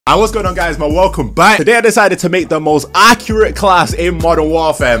Alright, what's going on, guys, man? Welcome back. Today I decided to make the most accurate class in Modern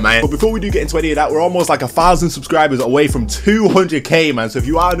Warfare, man. But before we do get into any of that, we're almost like 1,000 subscribers away from 200k, man. So if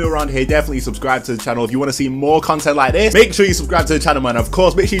you are new around here, definitely subscribe to the channel. If you want to see more content like this, make sure you subscribe to the channel, man. Of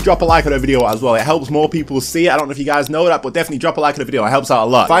course, make sure you drop a like on the video as well. It helps more people see it. I don't know if you guys know that, but definitely drop a like on the video. It helps out a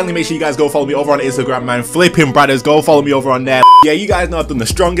lot. Finally, make sure you guys go follow me over on Instagram, man. Flipping Braderz. Go follow me over on there. Yeah, you guys know I've done the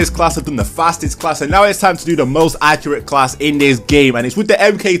strongest class, I've done the fastest class, and now it's time to do the most accurate class in this game, and it's with the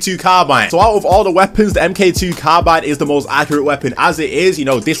MK2 carbine. So out of all the weapons, the MK2 carbine is the most accurate weapon as it is, you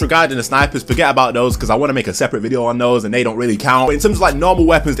know, disregarding the snipers. Forget about those because I want to make a separate video on those and they don't really count. But in terms of like normal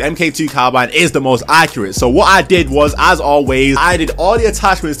weapons, the MK2 carbine is the most accurate. So what I did was, as always, I did all the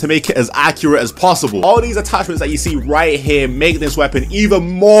attachments to make it as accurate as possible. All these attachments that you see right here make this weapon even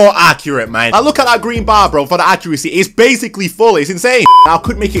more accurate, man. Now look at that green bar, bro, for the accuracy. It's basically full. It's insane. Now I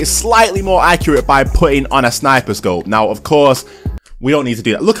could make it slightly more accurate by putting on a sniper scope. Now, of course, we don't need to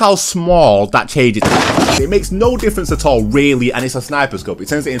do that. Look how small that changes. It makes no difference at all, really, and it's a sniper scope. It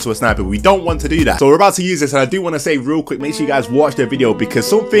turns it into a sniper. We don't want to do that. So we're about to use this, and I do want to say real quick, make sure you guys watch the video because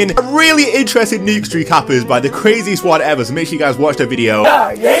something really interesting nuke streak happens by the craziest one ever. So make sure you guys watch the video.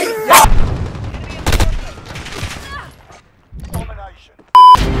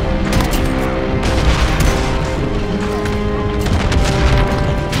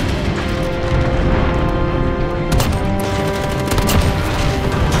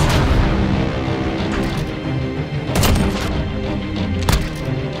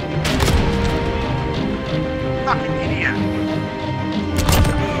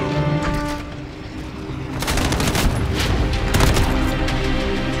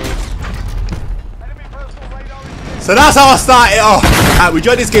 So that's how I started off. We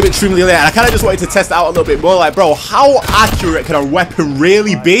joined this game extremely late, and I kind of just wanted to test it out a little bit more. Like, bro, how accurate can a weapon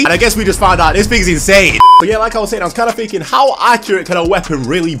really be? And I guess we just found out this thing's insane. But yeah, like I was saying, I was kind of thinking, how accurate can a weapon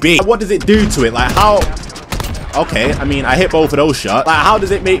really be? What does it do to it? Like, how... Okay, I mean, I hit both of those shots. Like, how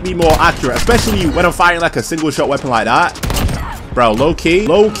does it make me more accurate? Especially when I'm firing like a single shot weapon like that. Bro,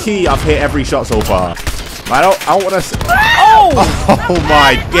 low-key, I've hit every shot so far. I don't want to say... Oh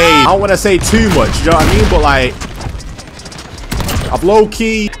my game. I don't want to say too much, you know what I mean? But like... I've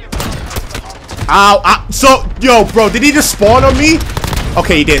low-key... Ow, so, yo, bro, did he just spawn on me?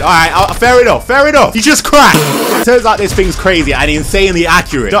 Okay, he did. Alright, fair enough. He just crashed. Turns out this thing's crazy and insanely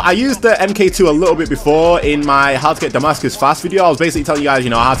accurate. So, I used the MK2 a little bit before in my How to Get Damascus Fast video. I was basically telling you guys, you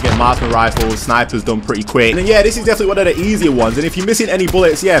know, how to get marksman rifles, snipers done pretty quick. And then, yeah, this is definitely one of the easier ones. And if you're missing any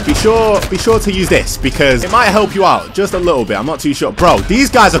bullets, yeah, be sure to use this because it might help you out just a little bit. I'm not too sure. Bro, these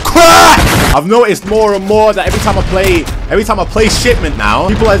guys are crap! I've noticed more and more that every time I play shipment now,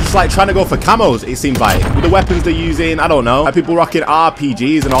 people are just like trying to go for camos, it seems like. With the weapons they're using, I don't know. Like people rocking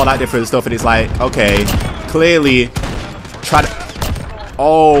RPGs and all that different stuff, and it's like, okay, clearly clearly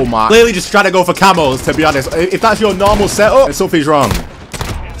just try to go for camos, to be honest. If that's your normal setup, then something's wrong.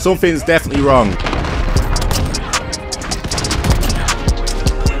 Something's definitely wrong.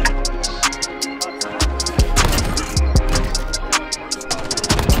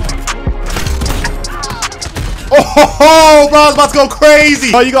 Oh, bro, I was about to go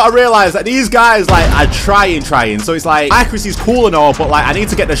crazy. Oh, you gotta realize that these guys, like, are trying. So it's like, accuracy's cool and all, but like, I need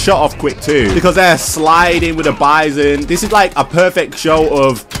to get the shot off quick too. Because they're sliding with a bison. This is like a perfect show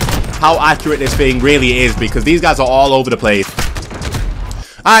of how accurate this thing really is because these guys are all over the place.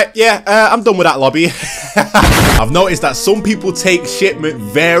 Alright, yeah, I'm done with that lobby. I've noticed that some people take shipment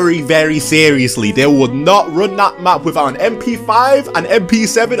very seriously. They would not run that map without an MP5, an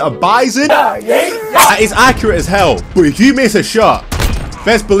MP7, a bison. That is accurate as hell. But if you miss a shot,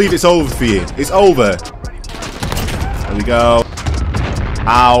 best believe it's over for you. It's over. There we go.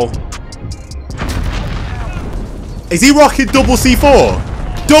 Ow. Is he rocking double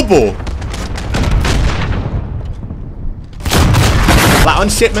C4? Double? Like on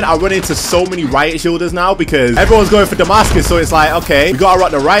shipment, I run into so many riot shielders now because everyone's going for Damascus, so it's like, okay, we gotta rock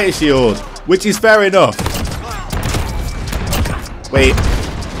the riot shield, which is fair enough. Wait.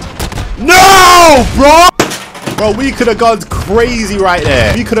 No, bro! Bro, we could have gone crazy right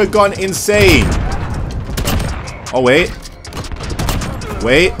there. We could have gone insane. Oh, wait.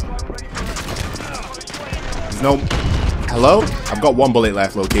 There's no... Hello? I've got one bullet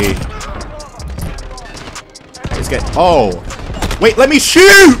left, low-key. Let's get... Oh. Wait, let me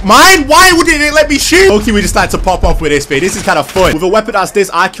shoot, man! Why wouldn't it let me shoot? Okay, we just started to pop off with this bit. This is kind of fun. With a weapon that's this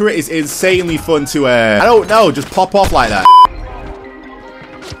accurate, it's insanely fun to, I don't know, just pop off like that.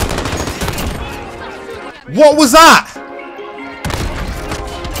 What was that?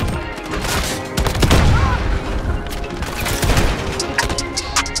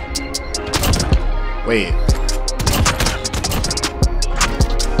 Wait.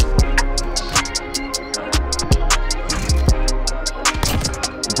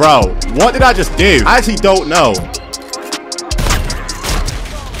 Bro, what did I just do? I actually don't know.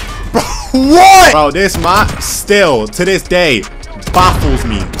 Bro, what? Bro, this map still, to this day, baffles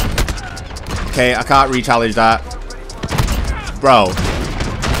me. Okay, I can't re-challenge that. Bro.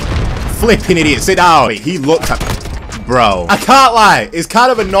 Flipping idiot, sit down. Wait, he looked at... Bro, I can't lie, it's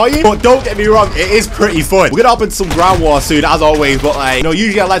kind of annoying, but don't get me wrong, it is pretty fun. We're gonna hop into some ground war soon, as always, but like, you know,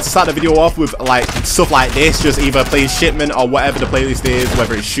 usually I like to start the video off with like stuff like this, just either playing shipment or whatever the playlist is,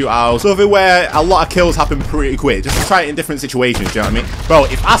 whether it's shootout, something where a lot of kills happen pretty quick, just to try it in different situations, you know what I mean? Bro,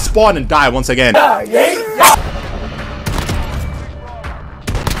 if I spawn and die once again, oh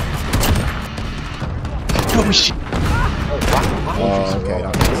shit. Oh, okay,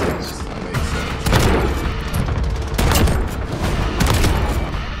 that makes sense.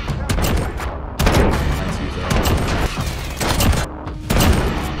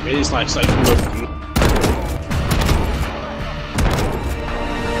 It's like so good.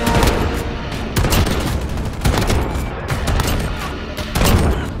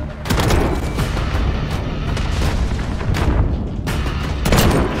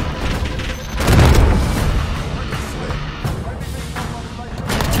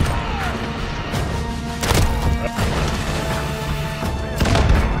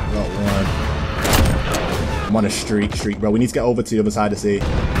 I'm on a streak, bro. We need to get over to the other side to see.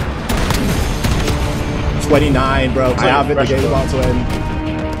 29, bro. I have it. The game's about to end.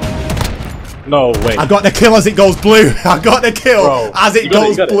 No way. I got the kill as it goes blue. I got the kill, bro, as it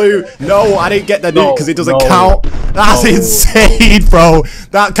goes blue. No, I didn't get the nuke because it doesn't count. That's insane, bro.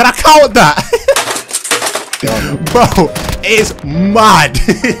 That, can I count that? Bro, it's mad.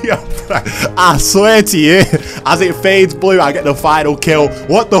 I swear to you, as it fades blue, I get the final kill.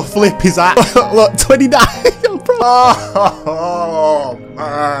 What the flip is that? Look, 29. Bro. Oh,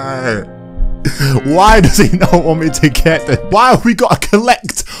 man. Why does he not want me to get them? Why have we got to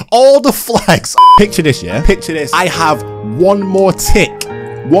collect all the flags? Picture this, yeah? Picture this. I have one more tick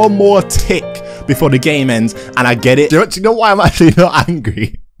before the game ends, and I get it. Do you know why I'm actually not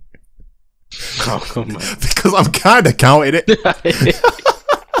angry? Oh, come on. Because I'm kind of counting it.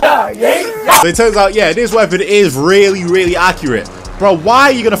 So it turns out, yeah, this weapon is really accurate. Bro, why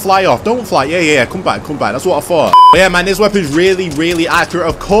are you gonna fly off? Don't fly. Yeah, come back. That's what I thought. But yeah, man, this weapon's really accurate.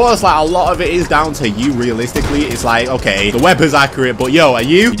 Of course, like, a lot of it is down to you, realistically. It's like, okay, the weapon's accurate, but yo,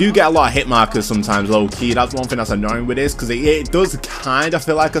 you do get a lot of hit markers sometimes, low-key. That's one thing that's annoying with this, because it does kind of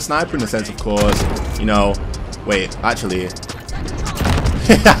feel like a sniper in a sense, of course. You know, wait, actually...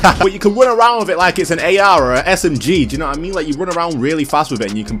 But you can run around with it like it's an AR or an SMG, do you know what I mean? Like, you run around really fast with it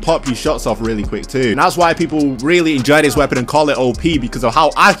and you can pop your shots off really quick too. And that's why people really enjoy this weapon and call it OP, because of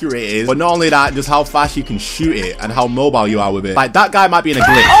how accurate it is. But not only that, just how fast you can shoot it and how mobile you are with it. Like, that guy might be in a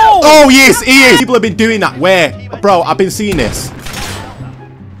glitch. Oh yes, he is. People have been doing that. Where? Bro, I've been seeing this.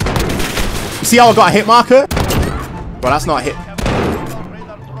 You see how I got a hit marker? Bro, that's not a hit.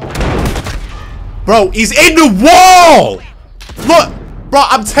 Bro, he's in the wall! Look! Bro,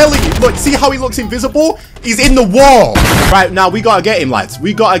 I'm telling you, look, see how he looks invisible? He's in the wall. Right, now we gotta get him, lads.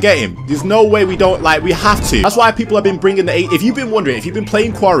 We gotta get him. There's no way we don't, like, we have to. That's why people have been bringing the, if you've been wondering, if you've been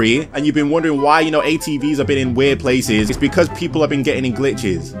playing Quarry and you've been wondering why, you know, ATVs have been in weird places, it's because people have been getting in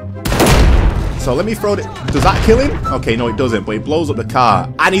glitches. So let me throw it. Does that kill him? Okay, no, it doesn't, but it blows up the car.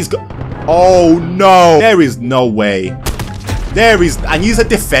 And he's got, oh no. There is no way. There is, and you're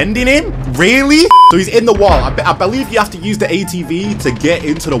defending him? Really? So he's in the wall. I believe you have to use the ATV to get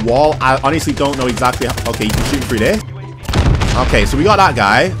into the wall. I honestly don't know exactly how. Okay, you can shoot through there. Okay, so we got that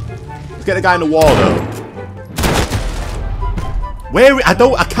guy. Let's get the guy in the wall, though. Where? I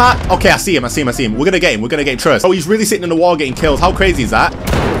can't. Okay, I see him. We're gonna get him. Trust. Oh, he's really sitting in the wall getting kills. How crazy is that?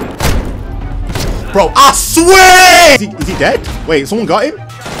 Bro, I swear! Is he dead? Wait, someone got him?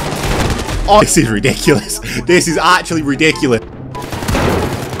 Oh, this is ridiculous. This is actually ridiculous.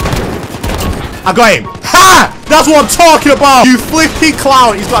 I got him. Ha! That's what I'm talking about. You flipping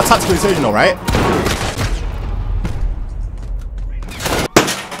clown. He's got a tactical insertion, all right?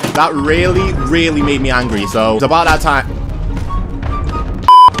 That really made me angry. So it's about that time.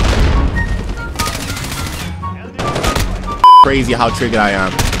 Crazy how triggered I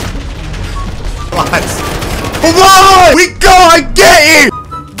am. Lads. Come on! We gotta get him!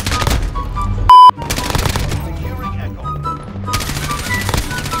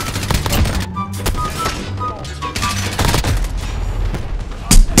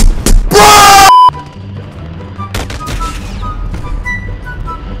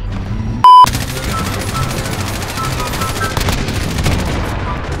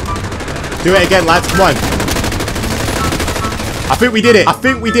 Do it again, lads. Come on. I think we did it.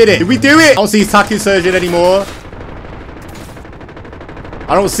 Did we do it? I don't see his tactical surgeon anymore.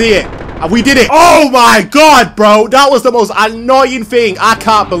 I don't see it. And we did it. Oh my god, bro. That was the most annoying thing. I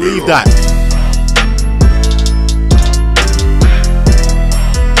can't believe that.